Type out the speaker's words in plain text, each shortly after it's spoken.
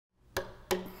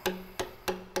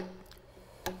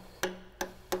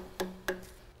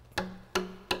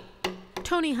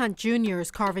Tony Hunt Jr. is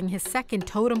carving his second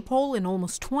totem pole in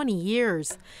almost 20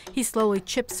 years. He slowly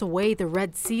chips away the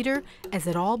red cedar as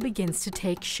it all begins to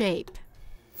take shape.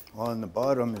 On the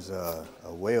bottom is a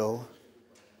whale,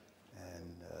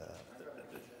 and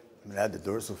I'm going to add the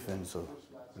dorsal fin so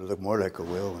it'll look more like a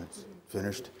whale when it's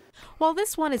finished. While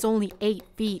this one is only 8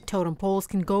 feet, totem poles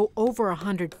can go over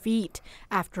 100 feet.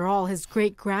 After all, his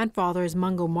great-grandfather is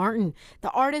Mungo Martin,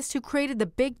 the artist who created the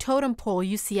big totem pole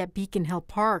you see at Beacon Hill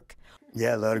Park.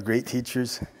 Yeah, a lot of great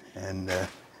teachers and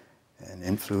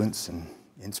influence and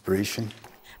inspiration.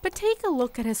 But take a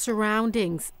look at his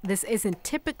surroundings. This isn't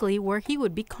typically where he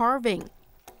would be carving.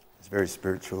 It's very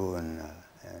spiritual and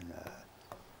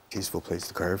peaceful place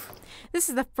to carve. This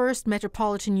is the First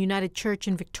Metropolitan United Church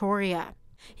in Victoria.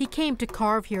 He came to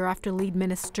carve here after lead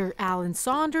minister Alan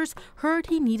Saunders heard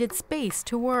he needed space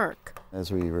to work. As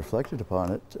we reflected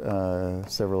upon it,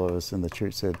 several of us in the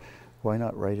church said, why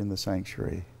not right in the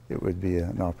sanctuary? It would be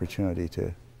an opportunity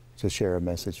to share a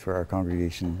message for our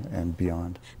congregation and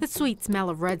beyond. The sweet smell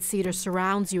of red cedar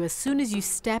surrounds you as soon as you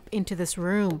step into this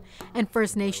room. And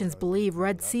First Nations believe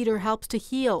red cedar helps to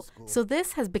heal, so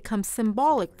this has become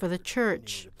symbolic for the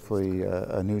church. Hopefully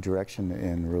a new direction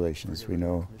in relations. We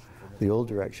know the old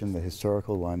direction, the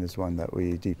historical one, is one that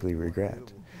we deeply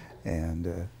regret.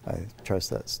 And I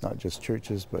trust that's not just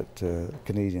churches, but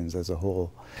Canadians as a whole.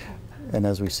 And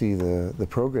as we see the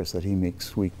progress that he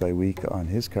makes week by week on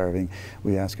his carving,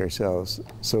 we ask ourselves,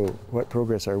 so what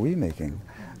progress are we making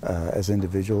as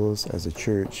individuals, as a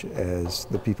church, as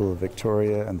the people of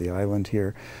Victoria and the island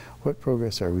here? What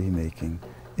progress are we making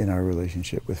in our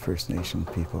relationship with First Nation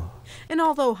people? And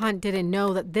although Hunt didn't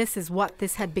know that this is what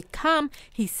this had become,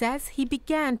 he says he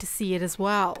began to see it as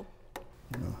well.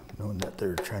 Knowing that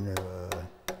they're trying to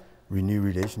renew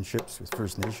relationships with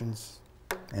First Nations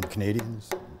and Canadians.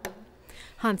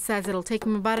 Hunt says it'll take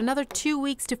him about another 2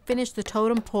 weeks to finish the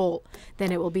totem pole.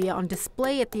 Then it will be on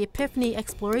display at the Epiphany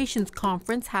Explorations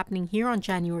Conference happening here on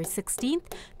January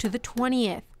 16th to the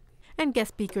 20th. And guest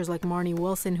speakers like Marnie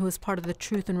Wilson, who is part of the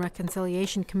Truth and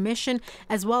Reconciliation Commission,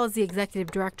 as well as the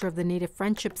executive director of the Native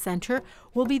Friendship Centre,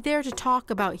 will be there to talk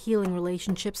about healing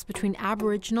relationships between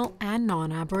Aboriginal and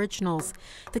non-Aboriginals.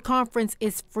 The conference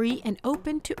is free and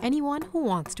open to anyone who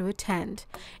wants to attend.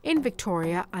 In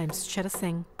Victoria, I'm Sucheta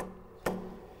Singh.